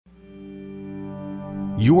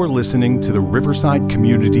You are listening to the Riverside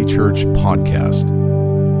Community Church podcast.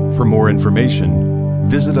 For more information,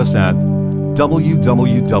 visit us at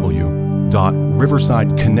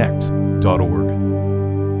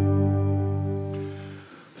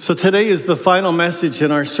www.riversideconnect.org. So today is the final message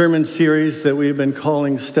in our sermon series that we've been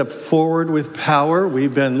calling Step Forward with Power.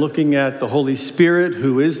 We've been looking at the Holy Spirit.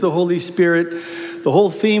 Who is the Holy Spirit? The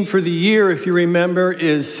whole theme for the year, if you remember,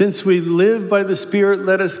 is since we live by the Spirit,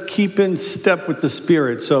 let us keep in step with the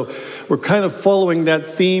Spirit. So we're kind of following that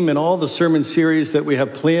theme in all the sermon series that we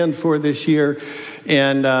have planned for this year.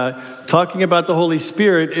 And talking about the Holy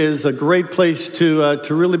Spirit is a great place to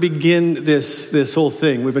really begin this whole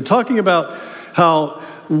thing. We've been talking about how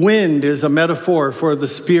wind is a metaphor for the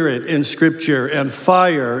Spirit in Scripture, and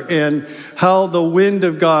fire, and how the wind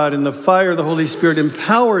of God and the fire of the Holy Spirit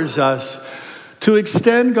empowers us to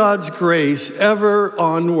extend God's grace ever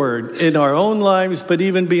onward in our own lives, but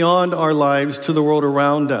even beyond our lives to the world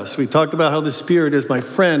around us. We talked about how the Spirit is my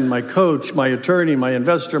friend, my coach, my attorney, my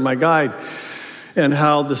investor, my guide, and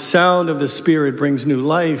how the sound of the Spirit brings new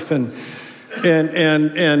life. And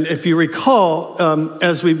if you recall,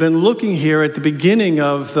 as we've been looking here at the beginning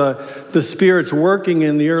of the Spirit's working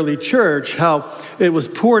in the early church, how it was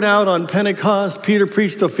poured out on Pentecost. Peter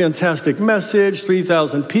preached a fantastic message.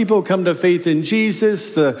 3,000 people come to faith in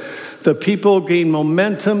Jesus. The people gain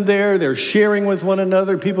momentum there. They're sharing with one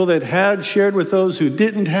another. People that had shared with those who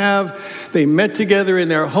didn't have. They met together in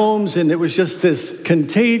their homes, and it was just this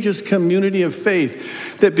contagious community of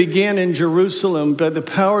faith that began in Jerusalem by the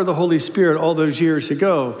power of the Holy Spirit all those years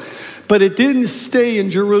ago. But it didn't stay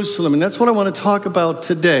in Jerusalem, and that's what I want to talk about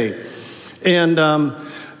today. And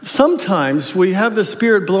sometimes we have the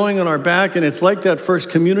Spirit blowing on our back, and it's like that first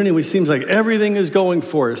community. We seems like everything is going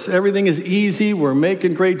for us. Everything is easy. We're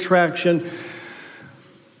making great traction.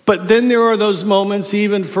 But then there are those moments,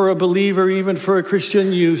 even for a believer, even for a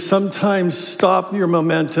Christian, you sometimes stop your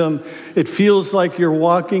momentum. It feels like you're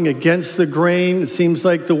walking against the grain. It seems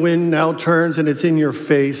like the wind now turns and it's in your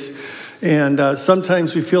face. And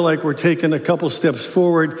sometimes we feel like we're taking a couple steps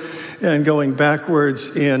forward and going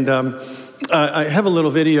backwards. And I have a little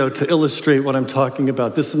video to illustrate what I'm talking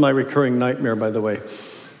about. This is my recurring nightmare, by the way.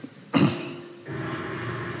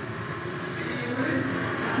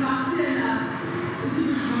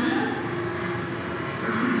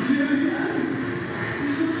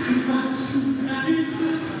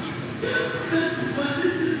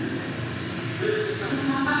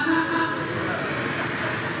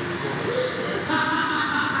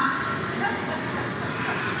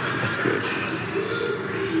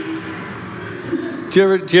 Do you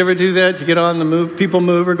ever do that? You get on the move, people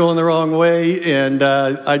move or going the wrong way, and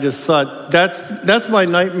I just thought that's my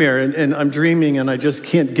nightmare, and I'm dreaming, and I just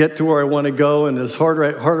can't get to where I want to go, and as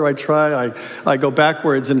harder I try, I go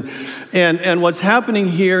backwards, and what's happening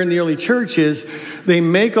here in the early church is they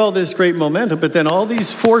make all this great momentum, but then all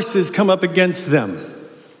these forces come up against them.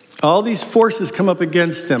 All these forces come up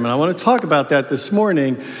against them, and I want to talk about that this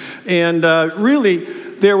morning, and really.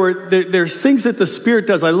 There's things that the Spirit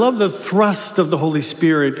does. I love the thrust of the Holy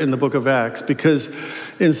Spirit in the book of Acts because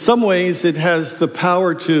in some ways it has the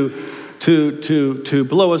power to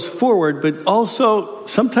blow us forward, but also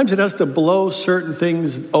sometimes it has to blow certain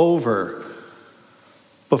things over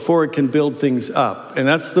before it can build things up. And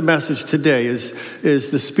that's the message today is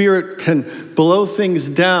the Spirit can blow things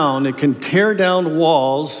down. It can tear down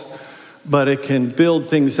walls, but it can build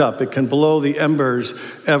things up. It can blow the embers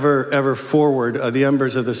ever forward, the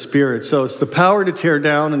embers of the Spirit. So it's the power to tear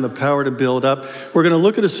down and the power to build up. We're going to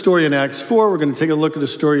look at a story in Acts 4. We're going to take a look at a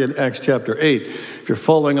story in Acts chapter 8. If you're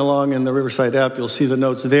following along in the Riverside app, you'll see the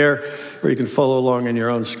notes there, or you can follow along in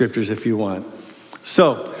your own scriptures if you want.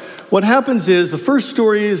 So what happens is, the first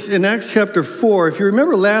story is in Acts chapter 4. If you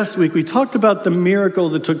remember last week, we talked about the miracle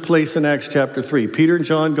that took place in Acts chapter 3. Peter and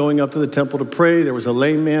John going up to the temple to pray. There was a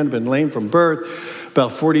lame man, been lame from birth,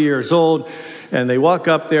 about 40 years old. And they walk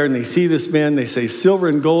up there and they see this man. They say, "Silver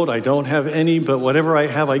and gold, I don't have any, but whatever I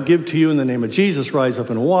have, I give to you in the name of Jesus. Rise up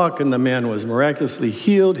and walk." And the man was miraculously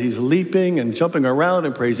healed. He's leaping and jumping around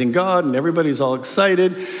and praising God. And everybody's all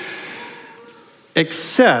excited,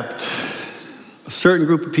 except a certain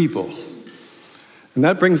group of people. And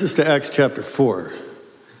that brings us to Acts chapter 4.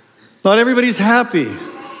 Not everybody's happy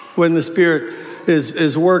when the Spirit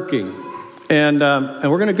is working. And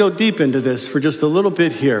we're going to go deep into this for just a little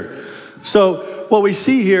bit here. So what we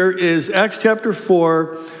see here is Acts chapter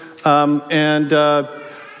 4, and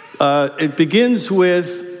it begins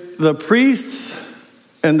with the priests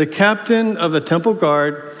and the captain of the temple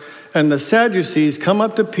guard and the Sadducees come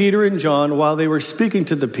up to Peter and John while they were speaking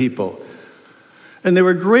to the people. And they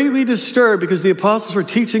were greatly disturbed because the apostles were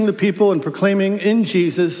teaching the people and proclaiming in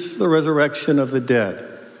Jesus the resurrection of the dead.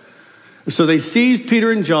 So they seized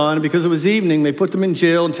Peter and John, and because it was evening, they put them in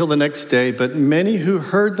jail until the next day. But many who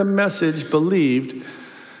heard the message believed,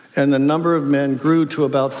 and the number of men grew to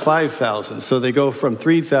about 5,000. So they go from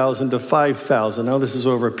 3,000 to 5,000. Now this is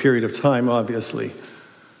over a period of time, obviously.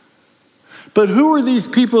 But who were these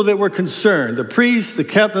people that were concerned? The priests, the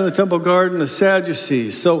captain of the temple guard, and the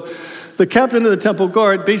Sadducees. So the captain of the temple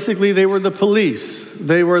guard, basically they were the police.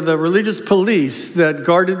 They were the religious police that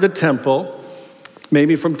guarded the temple.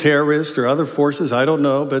 Maybe from terrorists or other forces, I don't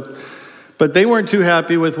know, but they weren't too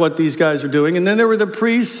happy with what these guys were doing. And then there were the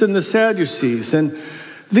priests and the Sadducees, and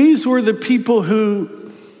these were the people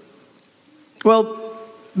who, well,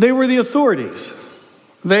 they were the authorities.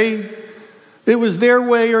 It was their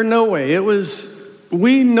way or no way. It was,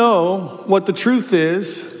 we know what the truth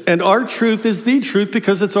is, and our truth is the truth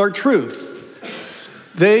because it's our truth.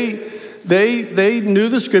 They knew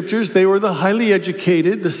the scriptures. They were the highly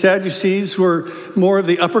educated. The Sadducees were more of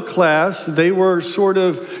the upper class. They were sort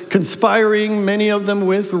of conspiring, many of them,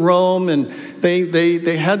 with Rome, and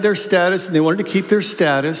they had their status, and they wanted to keep their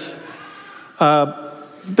status.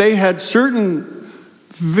 They had certain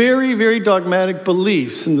very, very dogmatic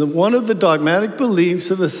beliefs, and one of the dogmatic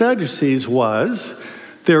beliefs of the Sadducees was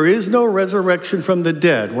there is no resurrection from the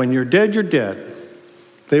dead. When you're dead, you're dead.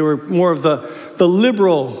 They were more of the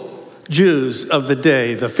liberal Jews of the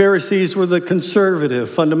day. The Pharisees were the conservative,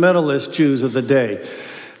 fundamentalist Jews of the day.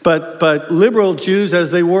 But liberal Jews,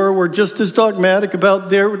 as they were just as dogmatic about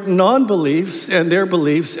their non-beliefs and their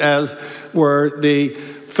beliefs as were the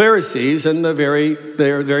Pharisees and their very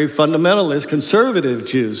fundamentalist, conservative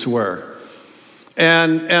Jews were.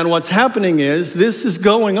 And what's happening is, this is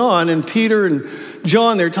going on, and Peter and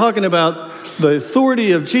John, they're talking about the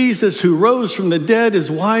authority of Jesus who rose from the dead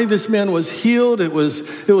is why this man was healed. It was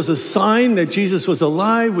a sign that Jesus was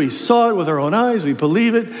alive. We saw it with our own eyes. We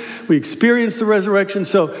believe it. We experienced the resurrection.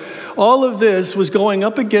 So all of this was going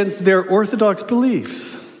up against their orthodox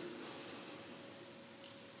beliefs.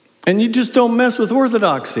 And you just don't mess with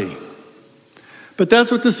orthodoxy. But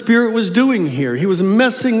that's what the Spirit was doing here. He was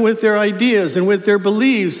messing with their ideas and with their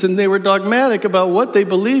beliefs, and they were dogmatic about what they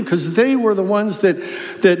believed because they were the ones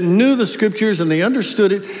that knew the scriptures and they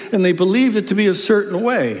understood it and they believed it to be a certain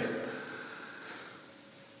way.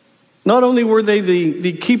 Not only were they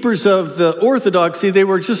the keepers of the orthodoxy, they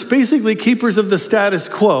were just basically keepers of the status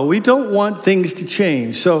quo. We don't want things to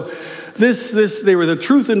change. So they were the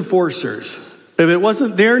truth enforcers. If it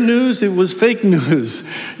wasn't their news, it was fake news.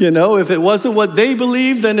 If it wasn't what they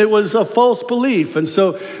believed, then it was a false belief. And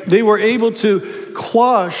so they were able to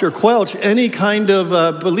quash or quelch any kind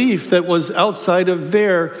of belief that was outside of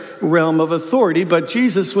their realm of authority. But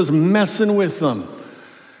Jesus was messing with them.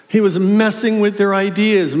 He was messing with their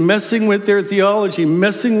ideas, messing with their theology,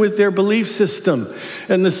 messing with their belief system.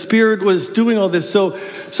 And the Spirit was doing all this. So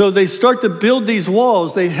they start to build these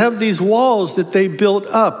walls. They have these walls that they built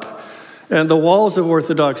up. And the walls of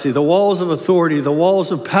orthodoxy, the walls of authority, the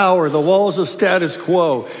walls of power, the walls of status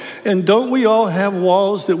quo. And don't we all have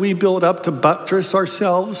walls that we build up to buttress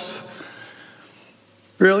ourselves?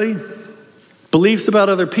 Really? Beliefs about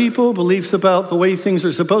other people, beliefs about the way things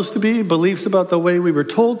are supposed to be, beliefs about the way we were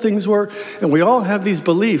told things were. And we all have these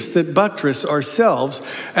beliefs that buttress ourselves,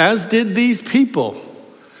 as did these people.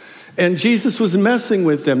 And Jesus was messing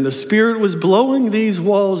with them. The Spirit was blowing these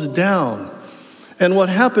walls down. And what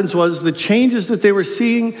happens was the changes that they were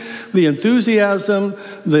seeing, the enthusiasm,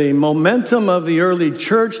 the momentum of the early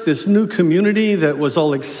church, this new community that was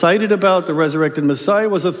all excited about the resurrected Messiah,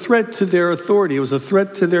 was a threat to their authority. It was a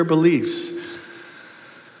threat to their beliefs.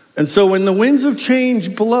 And so when the winds of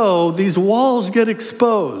change blow, these walls get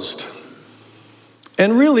exposed.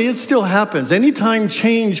 And really, it still happens. Anytime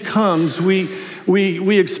change comes, we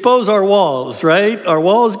expose our walls, right? Our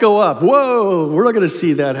walls go up. Whoa, we're not going to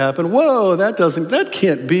see that happen. Whoa, that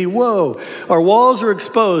can't be. Whoa. Our walls are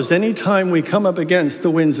exposed anytime we come up against the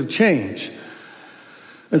winds of change.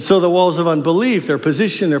 And so the walls of unbelief, their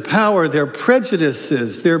position, their power, their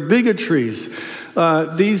prejudices, their bigotries.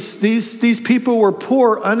 These people were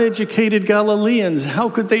poor, uneducated Galileans. How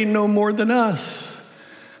could they know more than us?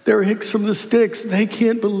 They're hicks from the sticks. They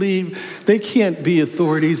can't be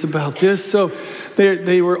authorities about this. So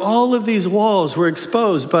they were, all of these walls were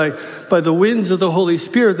exposed by the winds of the Holy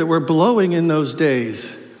Spirit that were blowing in those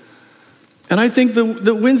days. And I think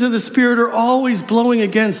the winds of the Spirit are always blowing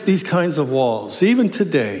against these kinds of walls, even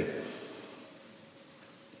today.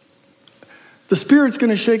 The Spirit's going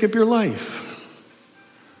to shake up your life.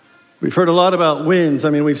 We've heard a lot about winds. I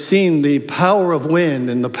mean, we've seen the power of wind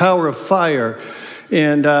and the power of fire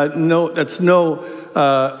And it's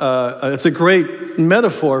a great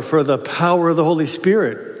metaphor for the power of the Holy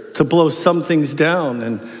Spirit to blow some things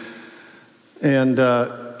down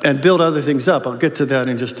and build other things up. I'll get to that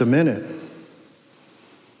in just a minute.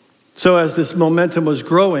 So as this momentum was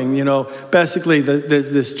growing, basically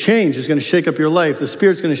this change is going to shake up your life. The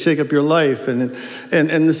Spirit's going to shake up your life. And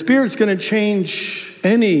the Spirit's going to change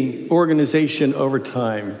any organization over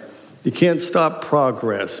time. You can't stop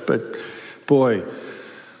progress. But boy,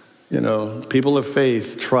 people of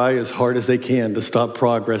faith try as hard as they can to stop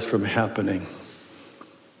progress from happening.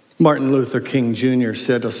 Martin Luther King Jr.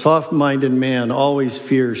 said, "A soft-minded man always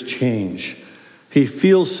fears change. He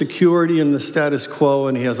feels security in the status quo,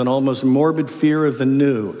 and he has an almost morbid fear of the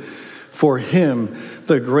new. For him,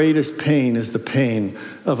 the greatest pain is the pain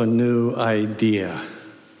of a new idea."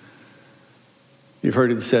 You've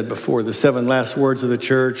heard it said before, the 7 last words of the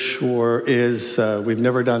church is, we've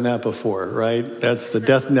never done that before, right? That's the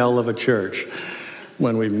death knell of a church,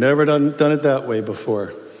 when we've never done it that way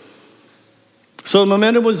before. So the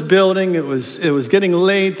momentum was building. It was getting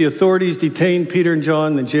late. The authorities detained Peter and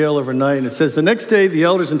John in the jail overnight. And it says, the next day, the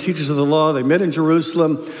elders and teachers of the law, they met in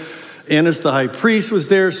Jerusalem. Annas the high priest was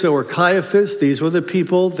there, so were Caiaphas. These were the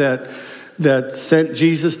people that sent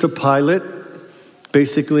Jesus to Pilate,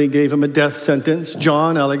 basically gave him a death sentence.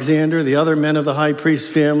 John, Alexander, the other men of the high priest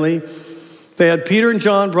family. They had Peter and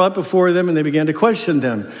John brought before them, and they began to question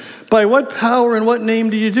them. "By what power and what name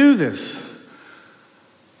do you do this?"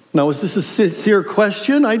 Now, was this a sincere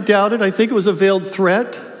question? I doubt it. I think it was a veiled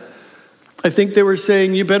threat. I think they were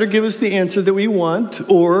saying, you better give us the answer that we want,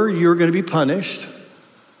 or you're going to be punished.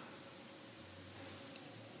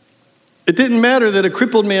 It didn't matter that a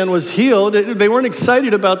crippled man was healed. They weren't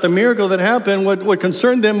excited about the miracle that happened. What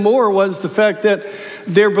concerned them more was the fact that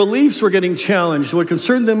their beliefs were getting challenged. What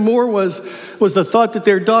concerned them more was the thought that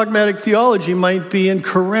their dogmatic theology might be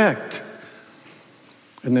incorrect.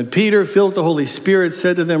 And then Peter, filled with the Holy Spirit,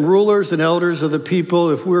 said to them, "Rulers and elders of the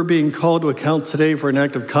people, if we're being called to account today for an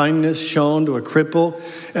act of kindness shown to a cripple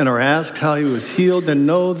and are asked how he was healed, then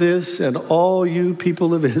know this, and all you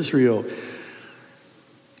people of Israel.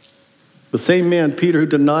 The same man, Peter, who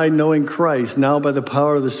denied knowing Christ, now by the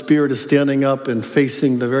power of the Spirit is standing up and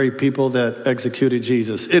facing the very people that executed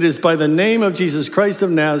Jesus. It is by the name of Jesus Christ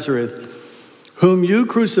of Nazareth, whom you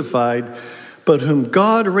crucified, but whom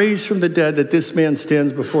God raised from the dead, that this man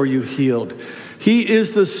stands before you healed. He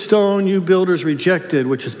is the stone you builders rejected,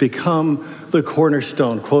 which has become the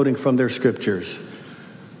cornerstone," quoting from their scriptures.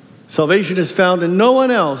 "Salvation is found in no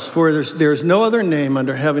one else, for there is no other name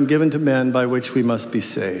under heaven given to men by which we must be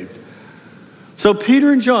saved." So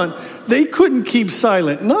Peter and John, they couldn't keep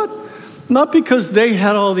silent, not because they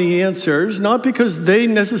had all the answers, not because they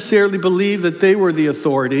necessarily believed that they were the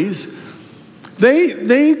authorities.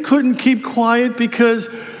 They couldn't keep quiet because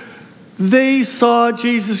they saw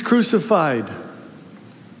Jesus crucified.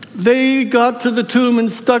 They got to the tomb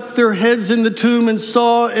and stuck their heads in the tomb and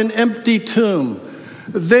saw an empty tomb.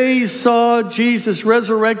 They saw Jesus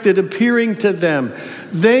resurrected appearing to them.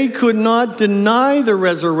 They could not deny the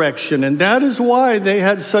resurrection, and that is why they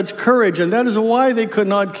had such courage, and that is why they could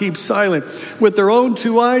not keep silent. With their own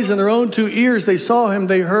 2 eyes and their own 2 ears, they saw him,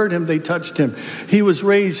 they heard him, they touched him. He was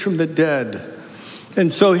raised from the dead.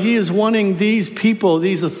 And so he is wanting these people,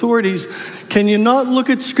 these authorities, can you not look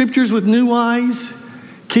at scriptures with new eyes?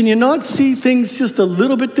 Can you not see things just a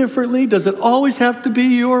little bit differently? Does it always have to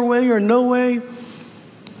be your way or no way?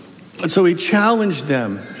 And so he challenged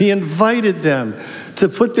them. He invited them to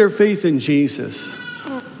put their faith in Jesus.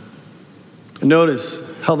 Notice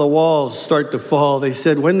how the walls start to fall. They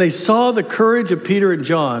said, when they saw the courage of Peter and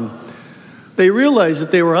John, they realized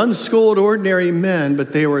that they were unschooled, ordinary men,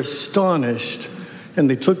 but they were astonished. And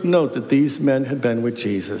they took note that these men had been with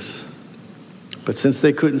Jesus. But since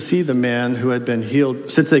they couldn't see the man who had been healed,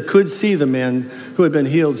 standing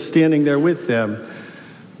there with them,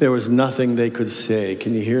 there was nothing they could say.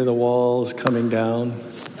 Can you hear the walls coming down?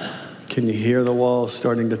 Can you hear the walls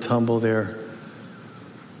starting to tumble there?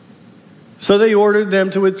 So they ordered them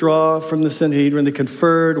to withdraw from the Sanhedrin. They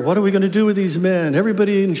conferred, what are we going to do with these men?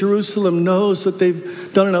 Everybody in Jerusalem knows that they've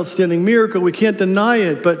done an outstanding miracle. We can't deny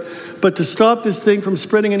it. But to stop this thing from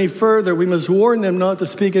spreading any further, we must warn them not to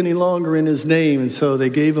speak any longer in his name. And so they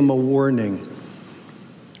gave him a warning.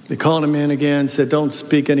 They called him in again, said, don't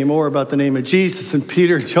speak anymore about the name of Jesus. And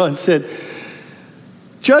Peter and John said,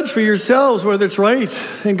 judge for yourselves whether it's right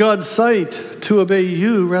in God's sight to obey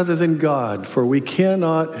you rather than God, for we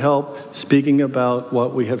cannot help speaking about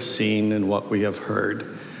what we have seen and what we have heard.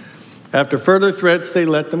 After further threats, they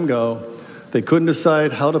let them go. They couldn't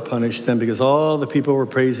decide how to punish them because all the people were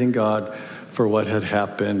praising God for what had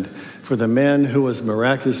happened. If for the man who was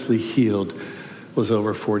miraculously healed was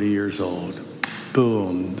over 40 years old.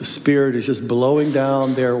 Boom. The Spirit is just blowing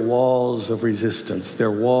down their walls of resistance,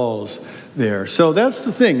 their walls there. So that's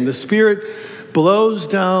the thing. The Spirit blows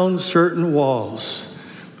down certain walls.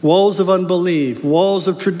 Walls of unbelief, walls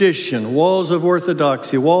of tradition, walls of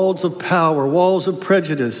orthodoxy, walls of power, walls of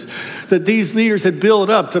prejudice that these leaders had built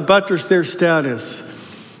up to buttress their status.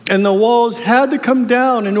 And the walls had to come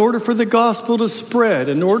down in order for the gospel to spread,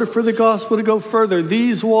 in order for the gospel to go further.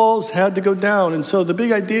 These walls had to go down. And so the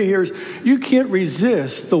big idea here is you can't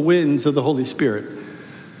resist the winds of the Holy Spirit.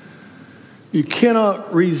 You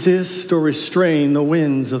cannot resist or restrain the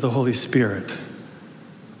winds of the Holy Spirit.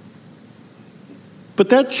 But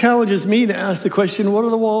that challenges me to ask the question, what are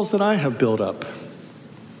the walls that I have built up?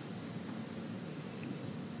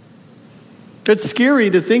 It's scary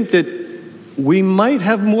to think that we might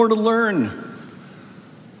have more to learn.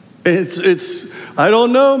 I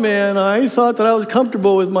don't know, man. I thought that I was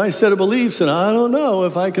comfortable with my set of beliefs, and I don't know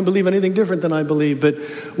if I can believe anything different than I believe. But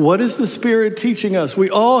what is the Spirit teaching us? We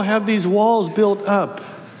all have these walls built up.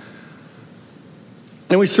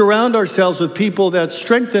 And we surround ourselves with people that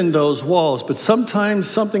strengthen those walls, but sometimes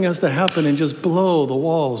something has to happen and just blow the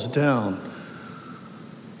walls down.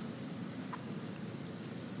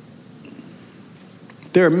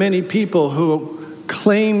 There are many people who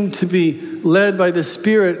claim to be led by the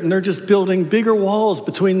Spirit, and they're just building bigger walls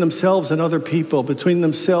between themselves and other people, between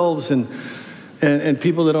themselves and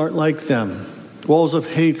people that aren't like them. Walls of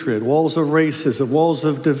hatred, walls of racism, walls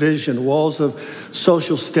of division, walls of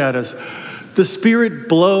social status. The Spirit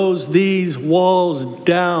blows these walls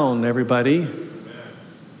down, everybody.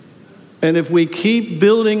 And if we keep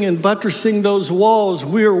building and buttressing those walls,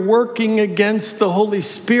 we're working against the Holy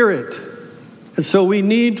Spirit. And so we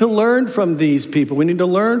need to learn from these people. We need to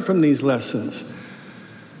learn from these lessons.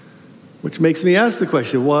 Which makes me ask the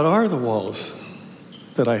question, what are the walls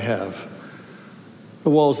that I have? The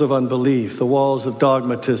walls of unbelief, the walls of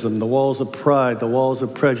dogmatism, the walls of pride, the walls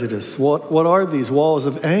of prejudice. What are these walls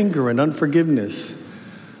of anger and unforgiveness,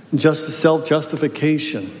 and just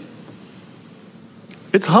self-justification?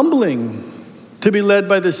 It's humbling to be led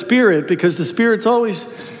by the Spirit because the Spirit's always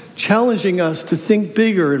challenging us to think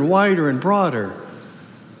bigger and wider and broader.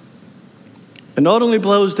 And not only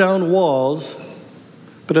blows down walls,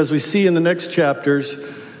 but as we see in the next chapters,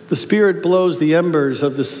 the Spirit blows the embers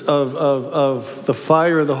of the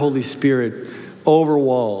fire of the Holy Spirit over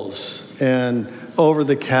walls and over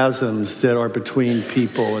the chasms that are between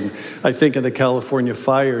people. And I think of the California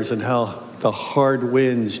fires and how the hard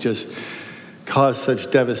winds just caused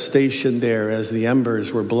such devastation there as the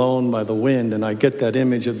embers were blown by the wind. And I get that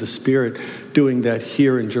image of the Spirit doing that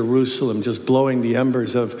here in Jerusalem, just blowing the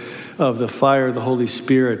embers of the fire of the Holy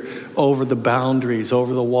Spirit over the boundaries,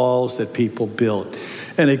 over the walls that people built.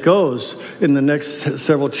 And it goes in the next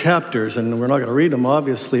several chapters, and we're not going to read them,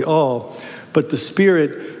 obviously, all, but the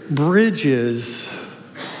Spirit bridges.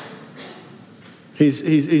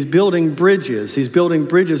 He's building bridges. He's building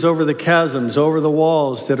bridges over the chasms, over the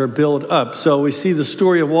walls that are built up. So we see the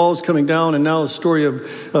story of walls coming down, and now the story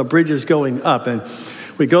of bridges going up. And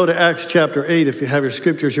we go to Acts chapter 8. If you have your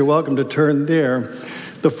scriptures, you're welcome to turn there.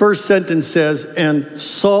 The first sentence says, and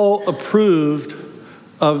Saul approved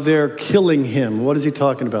of their killing him. What is he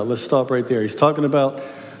talking about? Let's stop right there. He's talking about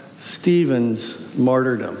Stephen's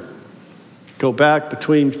martyrdom. Go back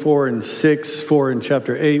between 4 and 6, 4 in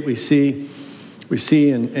chapter 8, we see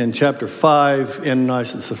in chapter 5,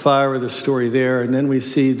 Ananias and Sapphira, the story there. And then we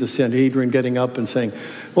see the Sanhedrin getting up and saying,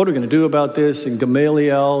 what are we going to do about this? And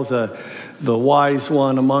Gamaliel, the wise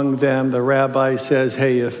one among them, the rabbi, says,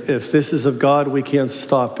 hey, if this is of God, we can't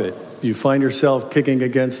stop it. You find yourself kicking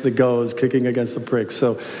against the goads, kicking against the pricks.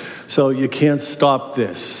 So you can't stop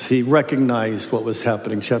this. He recognized what was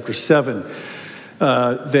happening. Chapter 7,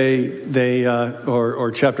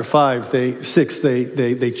 or chapter 5, 6,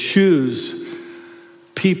 they choose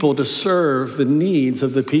people to serve the needs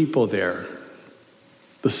of the people there.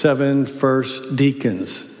 The 7 first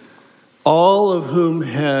deacons, all of whom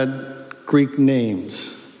had Greek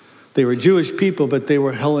names. They were Jewish people, but they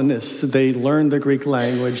were Hellenists. They learned the Greek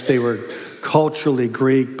language. They were culturally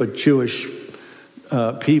Greek, but Jewish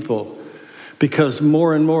people. Because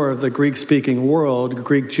more and more of the Greek-speaking world,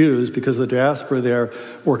 Greek Jews, because of the diaspora there,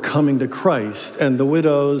 were coming to Christ. And the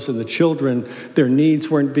widows and the children, their needs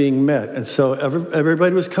weren't being met. And so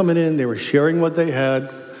everybody was coming in. They were sharing what they had.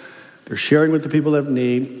 They're sharing with the people that have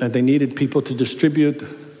need. And they needed people to distribute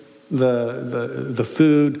the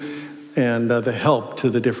food and the help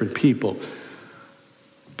to the different people.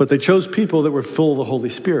 But they chose people that were full of the Holy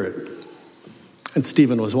Spirit. And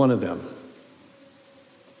Stephen was one of them.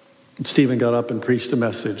 And Stephen got up and preached a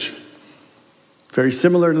message. Very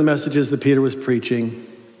similar to the messages that Peter was preaching.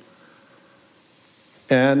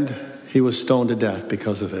 And he was stoned to death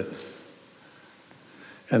because of it.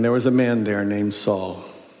 And there was a man there named Saul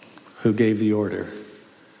who gave the order.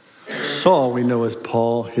 Saul, we know as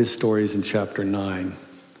Paul, his story is in chapter 9.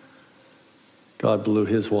 God blew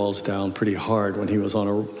his walls down pretty hard when he was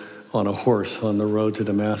on a horse on the road to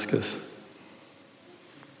Damascus.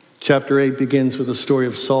 Chapter 8 begins with the story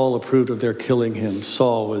of Saul approved of their killing him.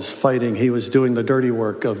 Saul was fighting. He was doing the dirty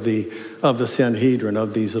work of the Sanhedrin,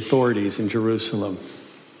 of these authorities in Jerusalem.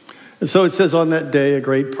 And so it says, on that day, a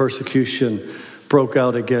great persecution broke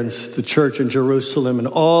out against the church in Jerusalem, and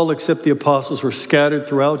all except the apostles were scattered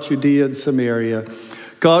throughout Judea and Samaria.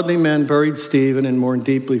 Godly men buried Stephen and mourned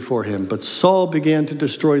deeply for him. But Saul began to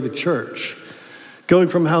destroy the church, going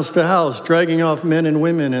from house to house, dragging off men and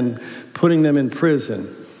women and putting them in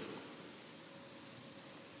prison.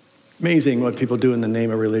 Amazing what people do in the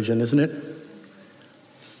name of religion, isn't it?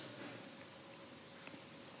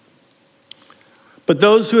 But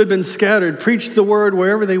those who had been scattered preached the word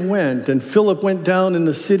wherever they went, and Philip went down in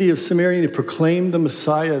the city of Samaria and proclaimed the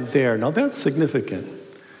Messiah there. Now that's significant.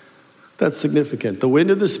 That's significant. The wind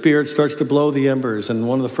of the Spirit starts to blow the embers, and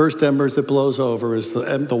one of the first embers that blows over is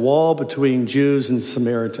the wall between Jews and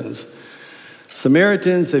Samaritans.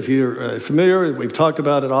 Samaritans, if you're familiar, we've talked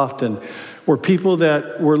about it often, were people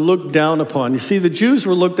that were looked down upon. You see, the Jews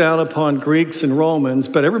were looked down upon Greeks and Romans,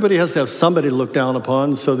 but everybody has to have somebody to look down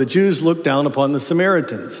upon, so the Jews looked down upon the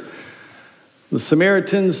Samaritans. The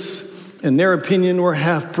Samaritans, in their opinion, were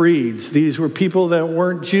half-breeds. These were people that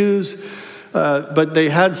weren't Jews, but they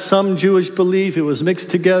had some Jewish belief. It was mixed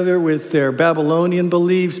together with their Babylonian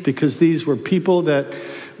beliefs because these were people that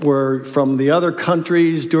were from the other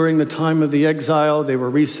countries during the time of the exile. They were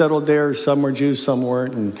resettled there. Some were Jews, some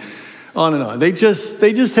weren't, and on and on. They just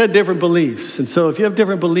had different beliefs. And so if you have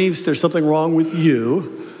different beliefs, there's something wrong with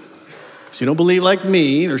you. If you don't believe like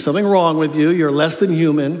me, there's something wrong with you. You're less than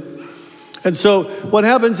human. And so what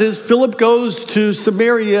happens is Philip goes to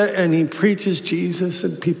Samaria and he preaches Jesus,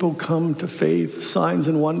 and people come to faith. Signs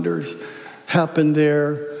and wonders happen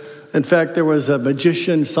there. In fact, there was a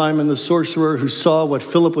magician, Simon the sorcerer, who saw what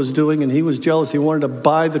Philip was doing, and he was jealous. He wanted to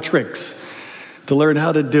buy the tricks to learn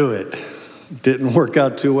how to do it. Didn't work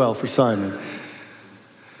out too well for Simon.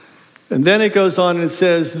 And then it goes on and it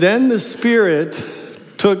says, then the Spirit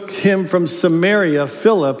took him from Samaria,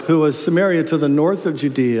 Philip, who was Samaria to the north of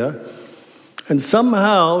Judea, and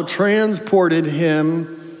somehow transported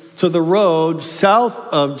him to the road south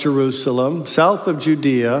of Jerusalem, south of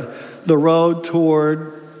Judea, the road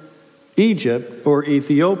toward Egypt or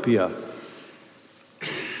Ethiopia.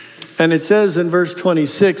 And it says in verse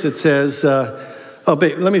 26, it says,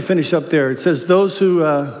 let me finish up there. It says, those who,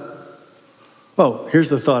 here's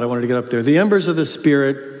the thought I wanted to get up there. The embers of the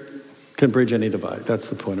Spirit can bridge any divide. That's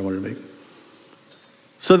the point I wanted to make.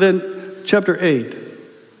 So then, chapter 8.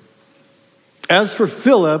 As for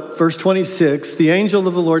Philip, verse 26, the angel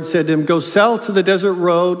of the Lord said to him, go south to the desert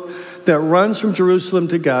road that runs from Jerusalem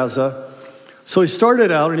to Gaza. So he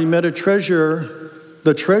started out and he met the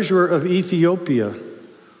treasurer of Ethiopia,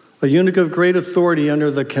 a eunuch of great authority under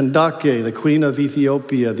the Kandake, the queen of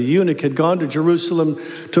Ethiopia. The eunuch had gone to Jerusalem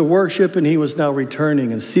to worship, and he was now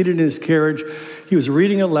returning. And seated in his carriage, he was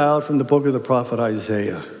reading aloud from the book of the prophet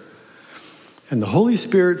Isaiah. And the Holy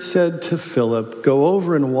Spirit said to Philip, go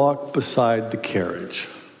over and walk beside the carriage.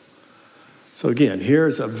 So again,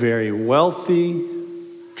 here's a very wealthy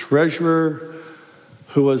treasurer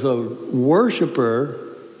who was a worshiper,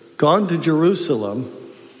 gone to Jerusalem,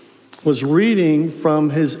 was reading from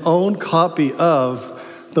his own copy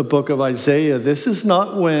of the book of Isaiah. This is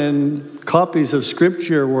not when copies of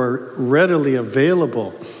Scripture were readily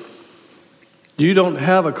available. You don't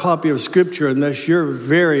have a copy of Scripture unless you're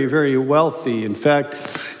very, very wealthy. In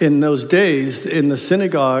fact, in those days, in the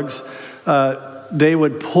synagogues, they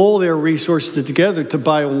would pull their resources together to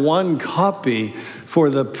buy one copy for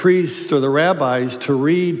the priests or the rabbis to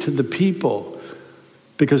read to the people,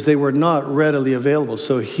 because they were not readily available.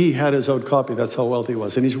 So he had his own copy. That's how wealthy he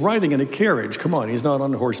was. And he's riding in a carriage. Come on, he's not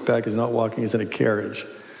on horseback. He's not walking. He's in a carriage.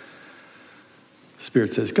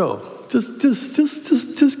 Spirit says, go.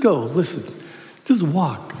 Just go. Listen. Just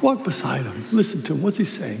walk. Walk beside him. Listen to him. What's he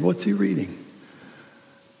saying? What's he reading?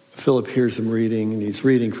 Philip hears him reading, and he's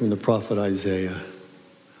reading from the prophet Isaiah.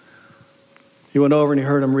 He went over and he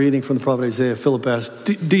heard him reading from the prophet Isaiah. Philip asked,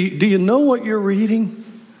 do you know what you're reading?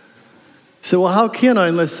 He said, well, how can I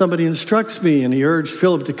unless somebody instructs me? And he urged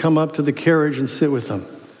Philip to come up to the carriage and sit with him.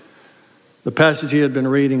 The passage he had been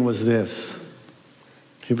reading was this.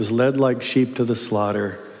 He was led like sheep to the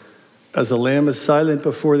slaughter. As a lamb is silent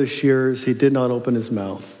before the shearers, he did not open his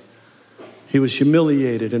mouth. He was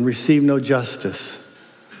humiliated and received no justice.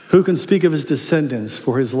 Who can speak of his descendants?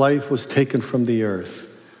 For his life was taken from the earth.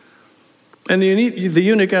 And the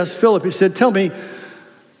eunuch asked Philip, he said, tell me,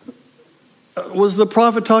 was the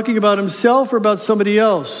prophet talking about himself or about somebody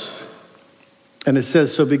else? And it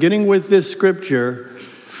says, so beginning with this scripture,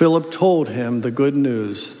 Philip told him the good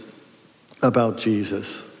news about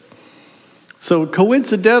Jesus. So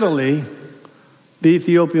coincidentally, the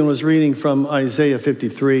Ethiopian was reading from Isaiah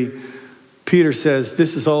 53. Peter says,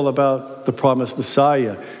 this is all about the promised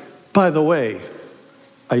Messiah. By the way,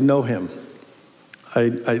 I know him.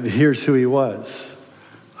 Here's who he was.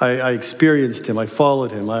 I experienced him. I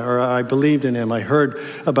followed him. I believed in him. I heard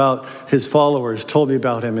about his followers, told me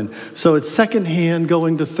about him. And so it's secondhand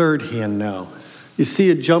going to third hand now. You see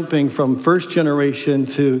it jumping from first generation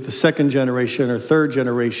to the second generation or third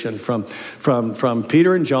generation, from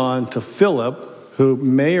Peter and John to Philip, who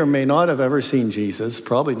may or may not have ever seen Jesus,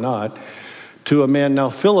 probably not, to a man now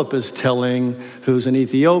Philip is telling who's an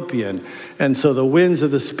Ethiopian. And so the winds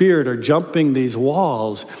of the Spirit are jumping these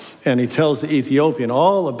walls, and he tells the Ethiopian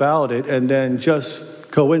all about it, and then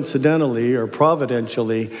just coincidentally or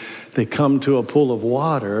providentially, they come to a pool of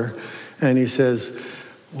water, and he says,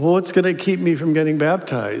 well, what's going to keep me from getting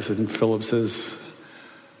baptized? And Philip says,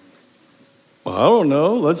 well, I don't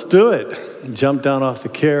know, let's do it. He jumped down off the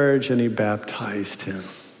carriage, and he baptized him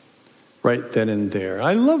right then and there.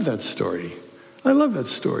 I love that story. I love that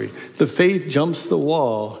story. The faith jumps the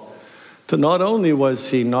wall to not only was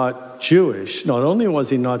he not Jewish, not only was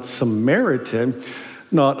he not Samaritan,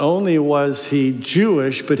 not only was he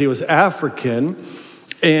Jewish, but he was African,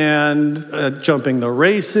 and jumping the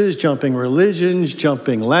races, jumping religions,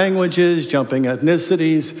 jumping languages, jumping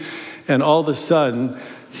ethnicities, and all of a sudden,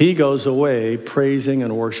 he goes away praising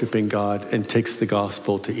and worshiping God and takes the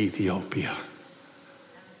gospel to Ethiopia.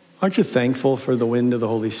 Aren't you thankful for the wind of the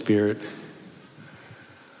Holy Spirit?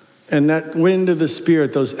 And that wind of the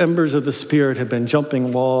Spirit, those embers of the Spirit have been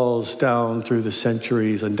jumping walls down through the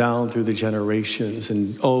centuries and down through the generations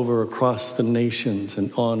and over across the nations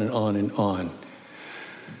and on and on and on.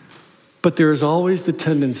 But there is always the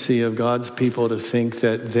tendency of God's people to think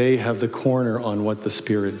that they have the corner on what the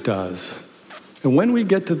Spirit does. And when we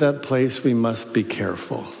get to that place, we must be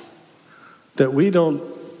careful that we don't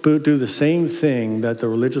do the same thing that the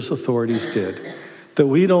religious authorities did, that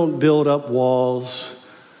we don't build up walls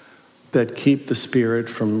that keep the Spirit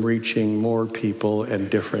from reaching more people and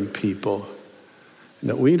different people, and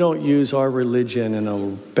that we don't use our religion in a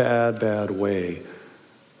bad way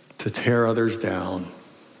to tear others down.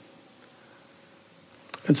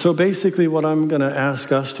 And so basically what I'm going to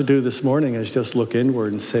ask us to do this morning is just look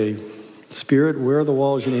inward and say, Spirit, where are the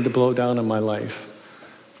walls you need to blow down in my life?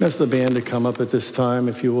 Ask the band to come up at this time,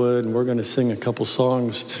 if you would, and we're going to sing a couple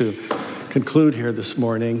songs to conclude here this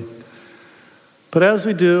morning. But as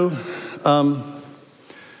we do,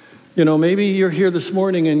 maybe you're here this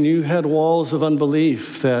morning and you had walls of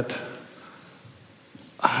unbelief that,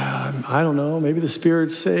 I don't know, maybe the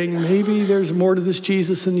Spirit's saying, maybe there's more to this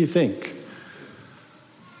Jesus than you think.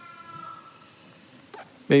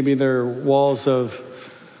 Maybe there are walls of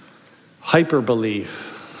hyper-belief.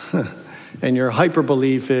 And your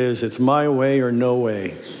hyper-belief is, it's my way or no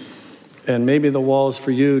way. And maybe the walls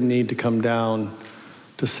for you need to come down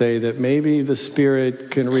to say that maybe the Spirit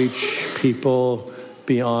can reach people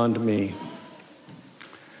beyond me.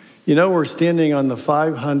 We're standing on the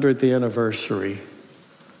 500th anniversary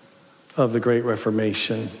of the Great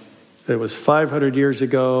Reformation. It was 500 years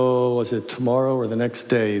ago, was it tomorrow or the next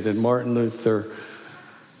day, that Martin Luther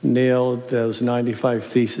nailed those 95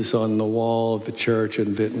 theses on the wall of the church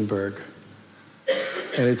in Wittenberg.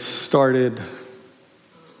 And it started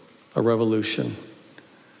a revolution.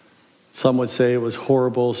 Some would say it was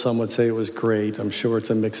horrible, some would say it was great. I'm sure it's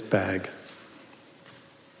a mixed bag.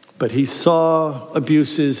 But he saw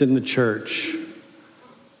abuses in the church.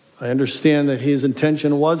 I understand that his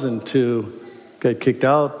intention wasn't to get kicked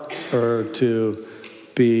out or to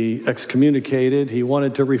be excommunicated. He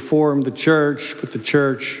wanted to reform the church, but the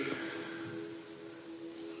church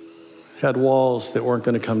had walls that weren't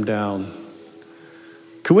going to come down.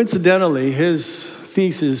 Coincidentally, his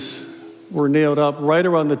theses were nailed up right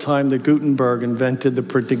around the time that Gutenberg invented the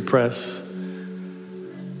printing press.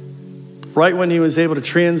 Right when he was able to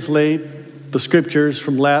translate the scriptures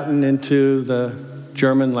from Latin into the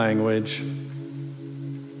German language,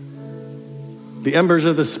 the embers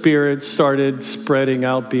of the Spirit started spreading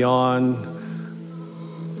out beyond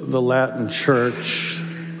the Latin church,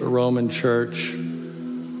 the Roman church.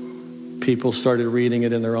 People started reading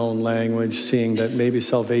it in their own language, seeing that maybe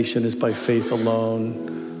salvation is by faith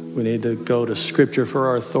alone. We need to go to Scripture for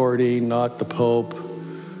our authority, not the Pope.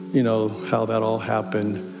 you know how that all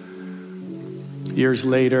happened. Years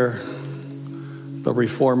later, the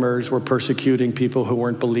reformers were persecuting people who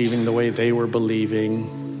weren't believing the way they were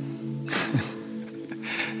believing.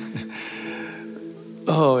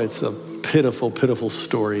 Oh, it's a pitiful, pitiful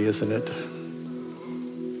story, isn't it?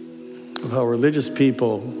 Of how religious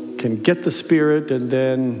people can get the Spirit and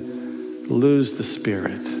then lose the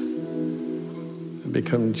Spirit and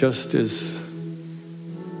become just as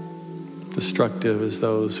destructive as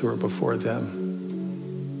those who are before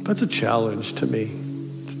them. That's a challenge to me.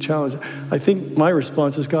 It's a challenge. I think my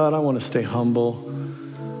response is, God, I want to stay humble.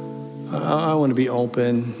 I want to be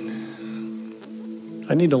open.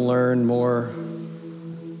 I need to learn more.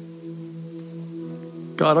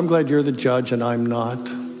 God, I'm glad you're the judge and I'm not.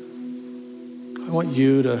 I want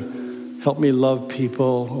you to help me love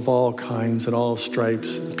people of all kinds and all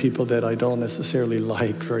stripes, people that I don't necessarily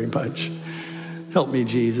like very much. Help me,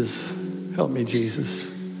 Jesus. Help me, Jesus.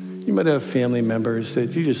 You might have family members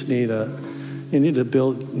that you just need to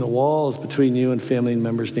build, the walls between you and family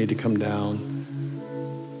members need to come down.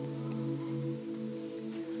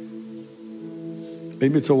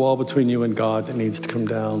 Maybe it's a wall between you and God that needs to come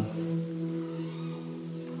down.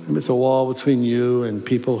 Maybe it's a wall between you and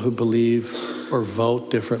people who believe or vote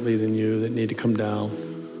differently than you that need to come down.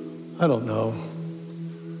 I don't know.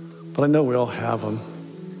 But I know we all have them.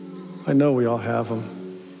 I know we all have them.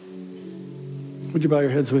 Would you bow your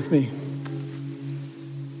heads with me?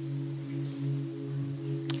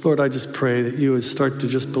 Lord, I just pray that you would start to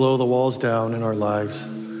just blow the walls down in our lives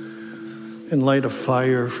and light a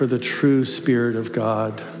fire for the true Spirit of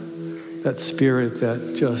God, that Spirit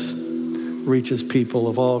that just reaches people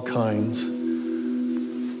of all kinds.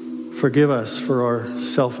 Forgive us for our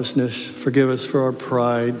selfishness. Forgive us for our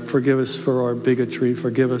pride. Forgive us for our bigotry.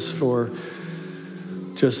 Forgive us for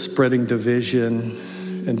just spreading division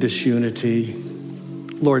and disunity.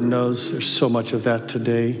 Lord knows there's so much of that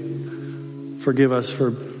today. Forgive us for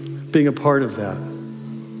being a part of that.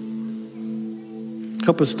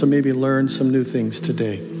 Help us to maybe learn some new things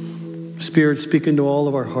today. Spirit, speak into all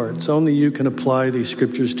of our hearts. Only you can apply these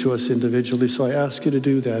scriptures to us individually, so I ask you to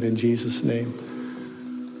do that in Jesus' name.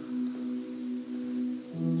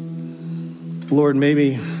 Lord,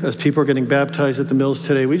 maybe as people are getting baptized at the Mills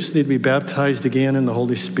today, we just need to be baptized again in the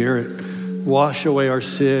Holy Spirit. Wash away our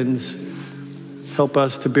sins. Help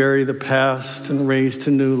us to bury the past and raise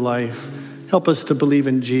to new life. Help us to believe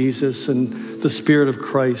in Jesus and the Spirit of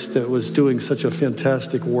Christ that was doing such a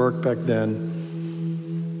fantastic work back then.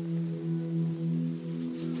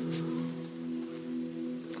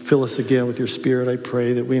 Fill us again with your Spirit, I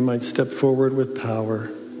pray, that we might step forward with power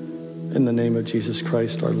in the name of Jesus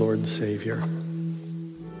Christ, our Lord and Savior.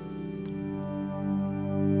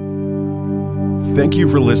 Thank you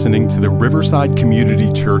for listening to the Riverside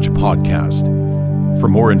Community Church podcast. For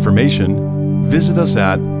more information, visit us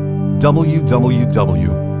at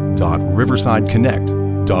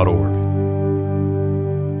www.riversideconnect.org.